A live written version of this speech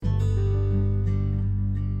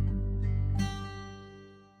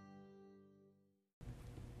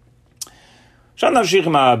עכשיו נמשיך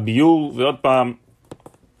עם הביאור, ועוד פעם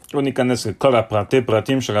לא ניכנס לכל הפרטי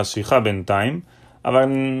פרטים של השיחה בינתיים, אבל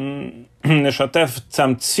נשתף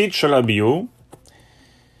תמצית של הביאור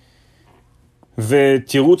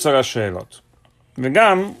ותירוץ על השאלות.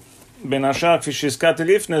 וגם בין השאר, כפי שהזכרתי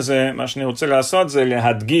לפני זה, מה שאני רוצה לעשות זה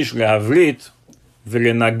להדגיש, להבליט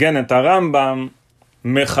ולנגן את הרמב"ם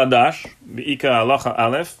מחדש, בעיקר הלכה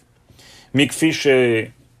א', מכפי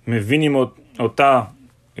שמבינים אותה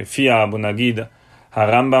לפי, בוא נגיד,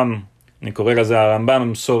 הרמב"ם, אני קורא לזה הרמב"ם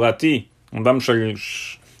המסורתי, הרמב"ם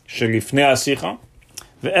של לפני השיחה,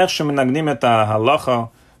 ואיך שמנגנים את ההלכה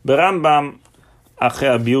ברמב"ם אחרי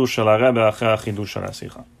הביאור של הרבי, אחרי החידוש של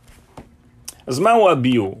השיחה. אז מהו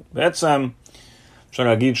הביאור? בעצם אפשר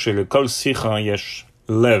להגיד שלכל שיחה יש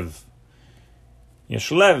לב.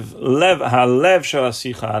 יש לב, הלב של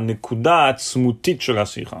השיחה, הנקודה העצמותית של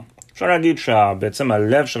השיחה. אפשר להגיד שבעצם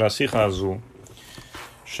הלב של השיחה הזו,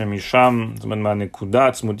 שמשם, זאת אומרת, מהנקודה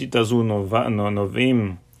העצמותית הזו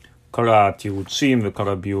נובעים כל התירוצים וכל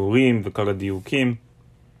הביאורים וכל הדיוקים.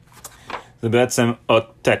 זה בעצם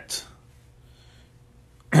אות ת'.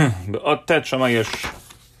 באות ת' שמה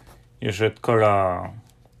יש את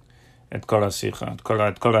כל השיחה,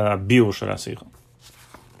 את כל הביאור של השיחה.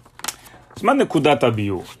 אז מה נקודת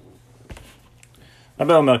הביאור?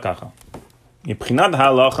 הרבי אומר ככה, מבחינת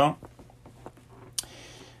ההלכה,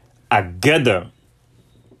 הגדר,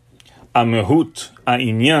 המהות,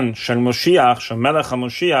 העניין של משיח, של מלך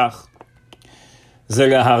המשיח, זה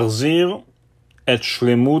להחזיר את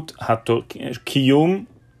שלמות קיום,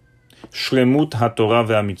 שלמות התורה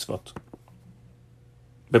והמצוות.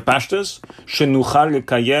 בפשטוס, שנוכל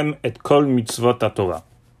לקיים את כל מצוות התורה.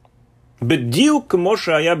 בדיוק כמו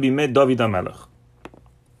שהיה בימי דוד המלך.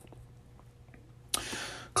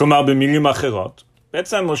 כלומר, במילים אחרות,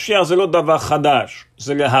 בעצם משיח זה לא דבר חדש,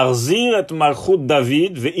 זה להחזיר את מלכות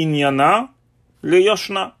דוד ועניינה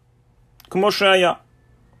ליושנה, כמו שהיה.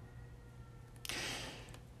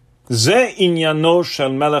 זה עניינו של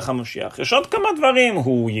מלך המשיח. יש עוד כמה דברים,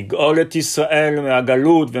 הוא יגאול את ישראל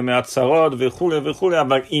מהגלות ומהצרות וכו' וכו',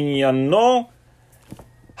 אבל עניינו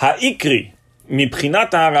העיקרי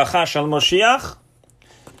מבחינת הערכה של משיח,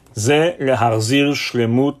 זה להחזיר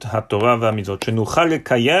שלמות התורה והמצוות, שנוכל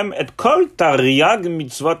לקיים את כל תרי"ג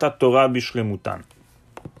מצוות התורה בשלמותן.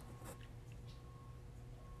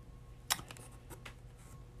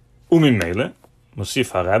 וממילא,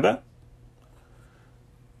 מוסיף הרבי,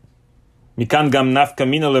 מכאן גם נפקא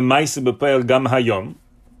מינה למעשה בפועל גם היום,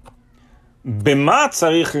 במה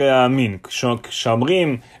צריך להאמין?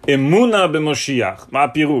 כשאומרים אמונה במשיח, מה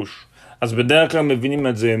הפירוש? אז בדרך כלל מבינים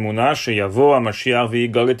את זה אמונה שיבוא המשיח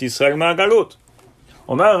ויגאל את ישראל מהגלות.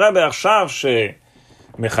 אומר הרבי עכשיו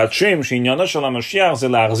שמחדשים שעניינו של המשיח זה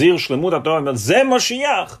להחזיר שלמות התורה, זה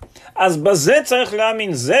משיח, אז בזה צריך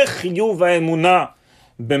להאמין, זה חיוב האמונה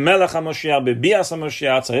במלך המשיח, בביאס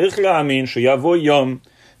המשיח, צריך להאמין שיבוא יום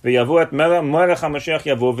ויבוא את מלך המשיח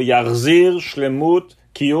יבוא ויחזיר שלמות,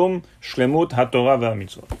 קיום, שלמות התורה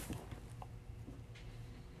והמצוות.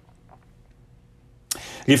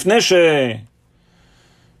 לפני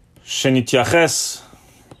שנתייחס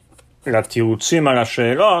לתירוצים על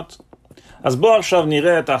השאלות, אז בואו עכשיו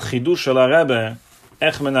נראה את החידוש של הרבי,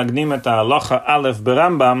 איך מנגנים את ההלכה א'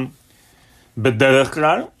 ברמב"ם בדרך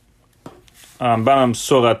כלל, הרמב"ם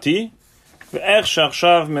המסורתי, ואיך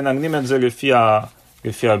שעכשיו מנגנים את זה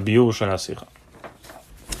לפי הביאור של השיחה.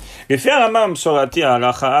 לפי הרמב"ם המסורתי,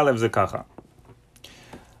 ההלכה א' זה ככה.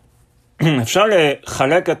 אפשר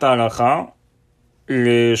לחלק את ההלכה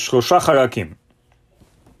לשלושה חלקים.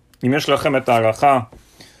 אם יש לכם את ההלכה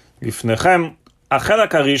לפניכם,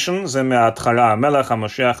 החלק הראשון זה מההתחלה, המלך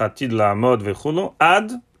המשיח עתיד לעמוד וכו',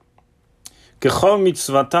 עד ככל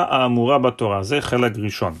מצוותה האמורה בתורה, זה חלק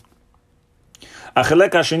ראשון.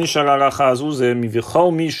 החלק השני של ההלכה הזו זה מבכל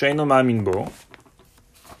מי שאינו מאמין בו,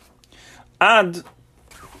 עד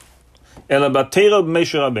אלא בתורה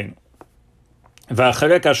במשה רבינו.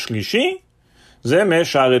 והחלק השלישי זה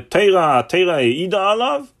משערי התורה העידה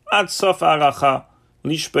עליו עד סוף ההלכה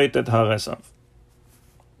לשפט את הרס"ב.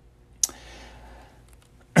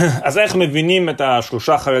 אז איך מבינים את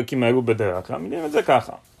השלושה חלקים האלו בדרך כלל? מבינים את זה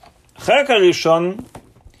ככה. החלק הראשון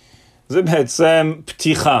זה בעצם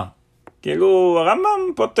פתיחה. כאילו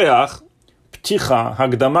הרמב"ם פותח פתיחה,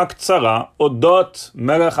 הקדמה קצרה, אודות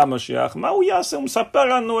מלך המשיח. מה הוא יעשה? הוא מספר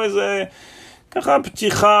לנו איזה ככה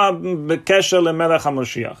פתיחה בקשר למלך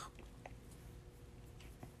המשיח.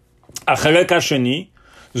 החלק השני,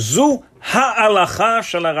 זו ההלכה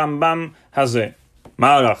של הרמב"ם הזה.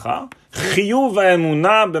 מה ההלכה? חיוב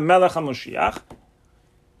האמונה במלך המשיח,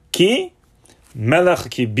 כי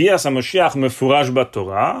ביאס המשיח מפורש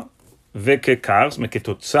בתורה, וככך, זאת אומרת,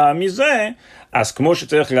 כתוצאה מזה, אז כמו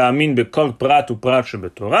שצריך להאמין בכל פרט ופרט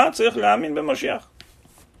שבתורה, צריך להאמין במשיח.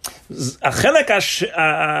 החלק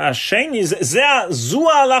השני,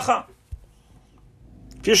 זו ההלכה.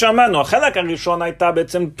 כפי שאמרנו, החלק הראשון הייתה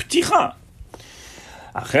בעצם פתיחה.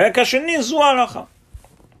 החלק השני זו ההלכה.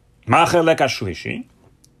 מה החלק השלישי?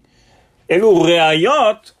 אלו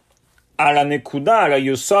ראיות על הנקודה, על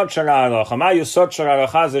היסוד של ההלכה. מה היסוד של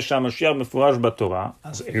ההלכה? זה שהמשיח מפורש בתורה.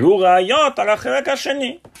 אז אלו ראיות על החלק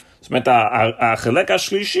השני. זאת אומרת, החלק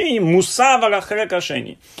השלישי מוסב על החלק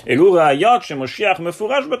השני. אלו ראיות שמשיח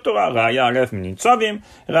מפורש בתורה. ראיה א' מניצבים,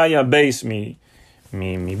 ראיה בייס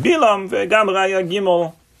מבילום, וגם ראיה ג'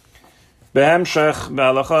 בהמשך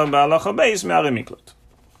בהלכה בייס מהרי מקלט.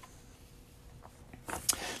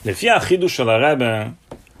 לפי החידוש של הרבי,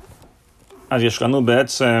 אז יש לנו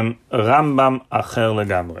בעצם רמב"ם אחר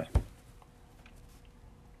לגמרי.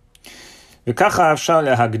 וככה אפשר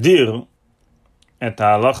להגדיר את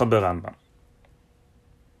ההלכה ברמב"ם.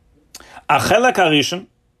 החלק הראשון,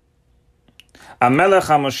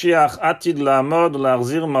 המלך המשיח עתיד לעמוד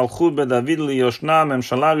ולהחזיר מלכות בדוד ליושנה,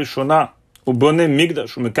 הממשלה הראשונה, הוא בונה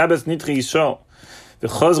מקדש, הוא מקבץ נדחי איסור,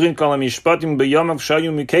 וחוזרים כל המשפטים ביום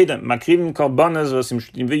כשהיו מקדם, מקריבים קורבנות ועושים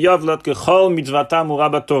שתים ויובלות ככל מצוותה אמורה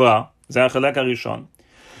בתורה. זה החלק הראשון.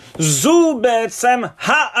 זו בעצם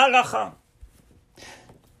ההלכה.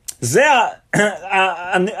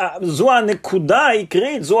 זו הנקודה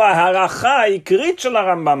העיקרית, זו ההלכה העיקרית של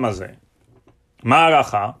הרמב"ם הזה. מה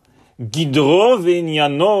ההלכה? גדרו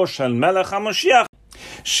ועניינו של מלך המשיח.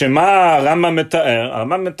 שמה הרמב"ם מתאר?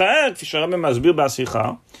 הרמב"ם מתאר, כפי שהרבי מסביר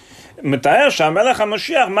בשיחה, מתאר שהמלך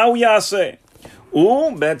המשיח, מה הוא יעשה?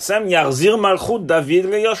 הוא בעצם יחזיר מלכות דוד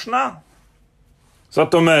ליושנה.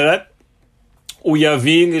 זאת אומרת, הוא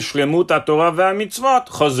יביא לשלמות התורה והמצוות,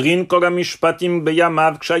 חוזרים כל המשפטים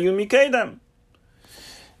בימיו כשהיו מקדם.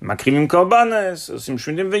 מקריבים קורבנות, עושים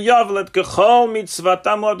שתים ויובלות, ככל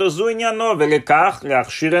מצוותם עוד זו עניינו, ולכך,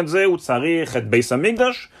 להכשיר את זה, הוא צריך את בית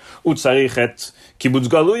המקדש, הוא צריך את קיבוץ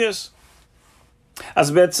גלויס.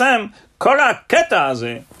 אז בעצם, כל הקטע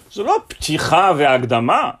הזה, זה לא פתיחה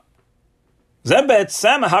והקדמה. זה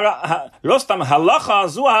בעצם, לא סתם הלכה,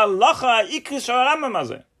 זו ההלכה העיקרית של הרמב"ם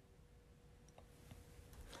הזה.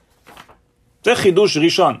 זה חידוש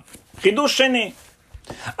ראשון. חידוש שני.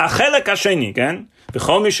 החלק השני, כן?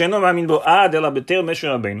 וכל מי שאינו מאמין בו עד אלא בתר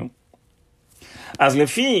משה רבינו. אז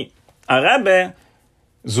לפי הרבי,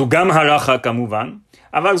 זו גם הלכה כמובן,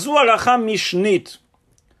 אבל זו הלכה משנית.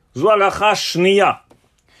 זו הלכה שנייה,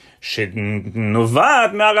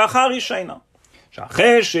 שנובעת מההלכה הראשונה.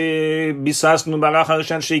 שאחרי שביססנו בהלכה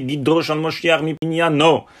הראשונה שגדרו של משיח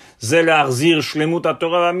מעניינו, זה להחזיר שלמות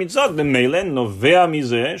התורה והמצוות, במילא נובע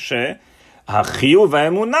מזה שהחיוב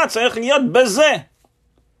והאמונה צריך להיות בזה.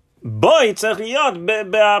 בוי צריך להיות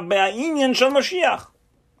בעניין של משיח.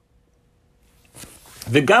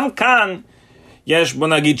 וגם כאן יש, בוא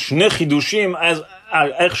נגיד, שני חידושים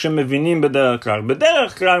על איך שמבינים בדרך כלל.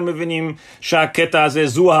 בדרך כלל מבינים שהקטע הזה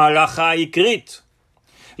זו ההלכה העיקרית.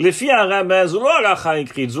 לפי הרבי זו לא ההלכה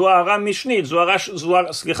העיקרית, זו ההלכה משנית,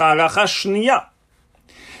 ההלכה שנייה.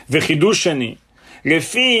 וחידוש שני,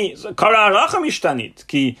 לפי כל ההלכה משתנית,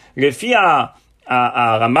 כי לפי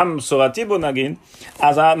הרמב"ם המסורתי בוא נגיד,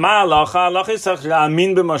 אז מה ההלכה? ההלכה צריך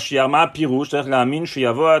להאמין במשיח. מה הפירוש? צריך להאמין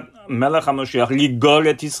שיבוא מלך המשיח לגאול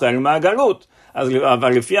את ישראל מהגלות.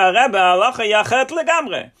 אבל לפי הרבי ההלכה היא אחרת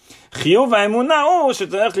לגמרי. חיוב האמונה הוא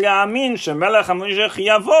שצריך להאמין שמלך המשיח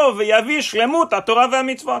יבוא ויביא שלמות התורה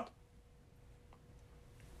והמצוות.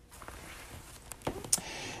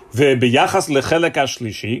 וביחס לחלק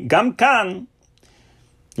השלישי, גם כאן,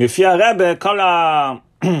 לפי הרבי, כל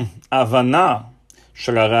ההבנה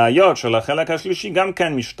של הראיות של החלק השלישי גם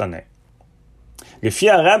כן משתנה.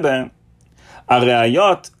 לפי הרבי,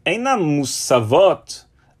 הראיות אינן מוסבות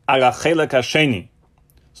על החלק השני.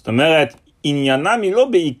 זאת אומרת, עניינם היא לא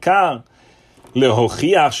בעיקר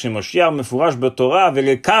להוכיח שמשיח מפורש בתורה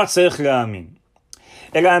ולכך צריך להאמין.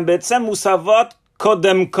 אלא הן בעצם מוסבות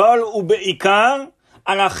קודם כל ובעיקר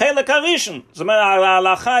על החלק הראשון. זאת אומרת, על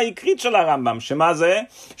ההלכה העיקרית של הרמב"ם. שמה זה?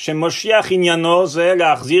 שמשיח עניינו זה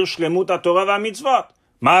להחזיר שלמות התורה והמצוות.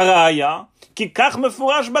 מה הראיה? כי כך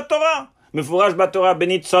מפורש בתורה. מפורש בתורה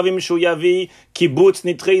בניצבים שהוא יביא קיבוץ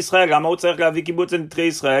נדחי ישראל. למה הוא צריך להביא קיבוץ נדחי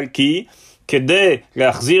ישראל? כי כדי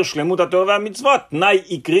להחזיר שלמות התורה והמצוות, תנאי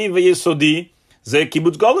עיקרי ויסודי זה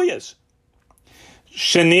קיבוץ גלויס.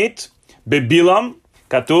 שנית, בבילום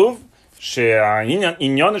כתוב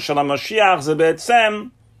שהעניין של המשיח זה בעצם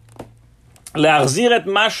להחזיר את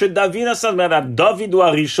מה שדוד עשה. זאת אומרת, דוד הוא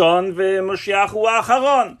הראשון ומשיח הוא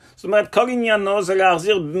האחרון. זאת אומרת, כל עניינו זה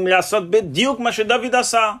לעשות בדיוק מה שדוד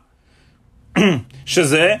עשה.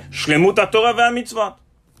 שזה שלמות התורה והמצוות.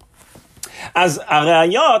 אז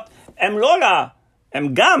הראיות הם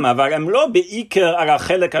גם, אבל הם לא בעיקר על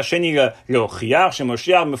החלק השני להוכיח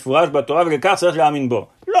שמשיח מפורש בתורה ולכך צריך להאמין בו.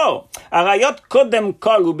 לא, הראיות קודם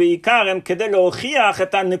כל ובעיקר הם כדי להוכיח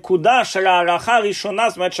את הנקודה של ההלכה הראשונה,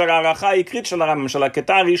 זאת אומרת של ההלכה העיקרית של הרמב, של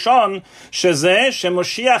הקטע הראשון, שזה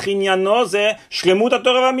שמשיח עניינו זה שלמות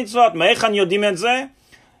התורה והמצוות. מאיך אני יודעים את זה?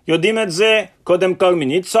 יודעים את זה קודם כל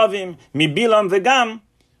מניצבים, מבילום וגם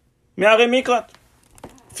מהרי מקראת,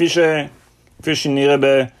 כפי שנראה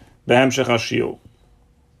בהמשך השיעור.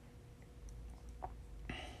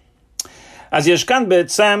 אז יש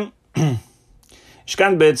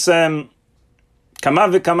כאן בעצם כמה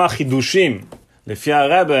וכמה חידושים לפי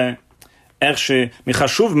הרבי, איך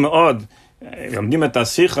שמחשוב מאוד לומדים את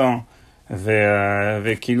השיחה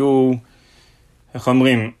וכאילו, איך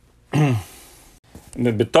אומרים,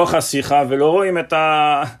 בתוך השיחה ולא רואים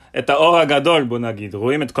את האור הגדול, בוא נגיד,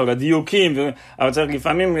 רואים את כל הדיוקים, אבל צריך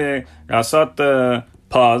לפעמים לעשות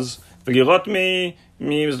פאז ולראות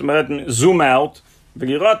זאת אומרת זום אאוט,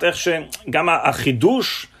 ולראות איך שגם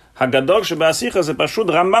החידוש הגדול שבשיחה זה פשוט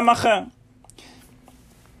רמב"ם אחר.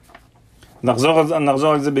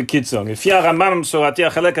 נחזור על זה בקיצור. לפי הרמב"ם המסורתי,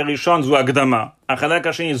 החלק הראשון זו הקדמה, החלק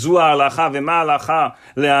השני זו ההלכה, ומה ההלכה?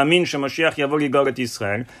 להאמין שמשיח יבוא לגאול את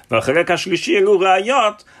ישראל, והחלק השלישי אלו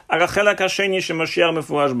ראיות על החלק השני שמשיח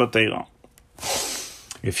מפורש בתורה.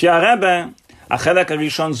 לפי הרבי, החלק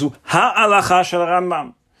הראשון זו ההלכה של הרמב"ם,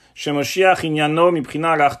 שמשיח עניינו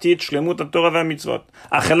מבחינה הלכתית שלמות התורה והמצוות.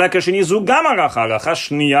 החלק השני זו גם הלכה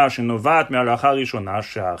שנייה שנובעת מההלכה הראשונה,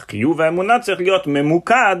 שהחיוב והאמונה צריך להיות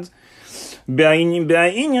ממוקד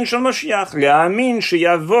בעניין של משיח, להאמין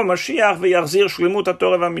שיבוא משיח ויחזיר שלמות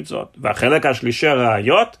התורה והמצוות. והחלק השלישי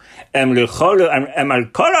הראיות הם על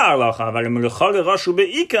כל ההלכה, אבל הם לכל ראש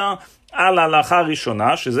ובעיקר על ההלכה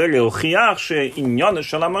הראשונה, שזה להוכיח שעניין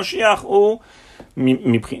של המשיח הוא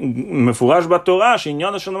מפורש בתורה,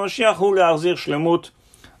 שעניין של המשיח הוא להחזיר שלמות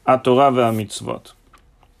התורה והמצוות.